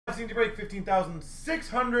Passing to break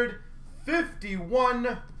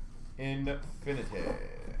 15,651 Infinity.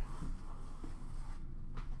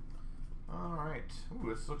 Alright.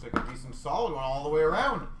 Ooh, this looks like a decent solid one all the way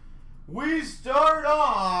around. We start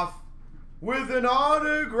off with an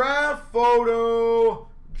autograph photo,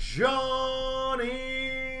 Johnny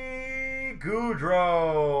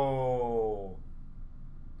Gaudreau.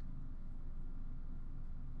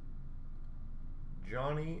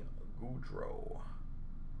 Johnny Gaudreau.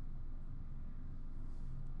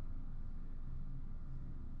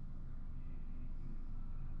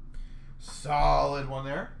 Solid one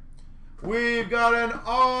there. We've got an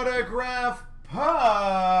autograph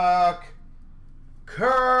puck,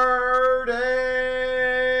 Curtis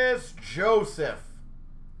Joseph.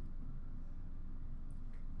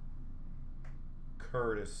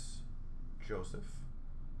 Curtis Joseph.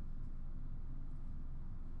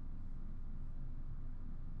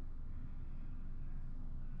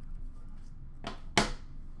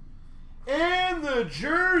 And the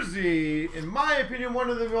jersey, in my opinion, one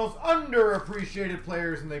of the most underappreciated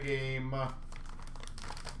players in the game.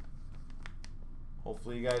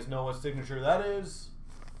 Hopefully you guys know what signature that is.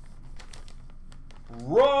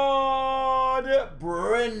 Rod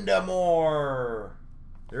Brind'Amour.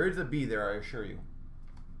 There is a B there, I assure you.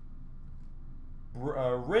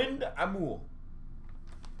 Brind'Amour.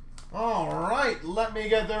 All right, let me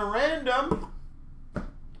get the random.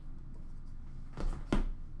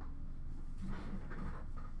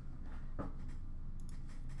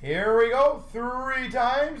 Here we go, 3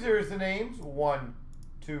 times. Here's the names. 1,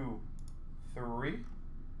 2, 3.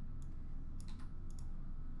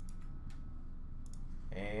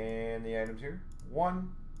 And the items here.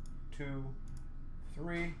 1, 2,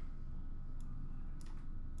 3.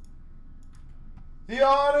 The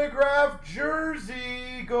autographed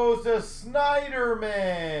jersey goes to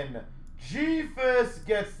Snyderman. Jeefus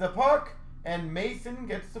gets the puck, and Mason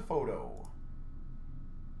gets the photo.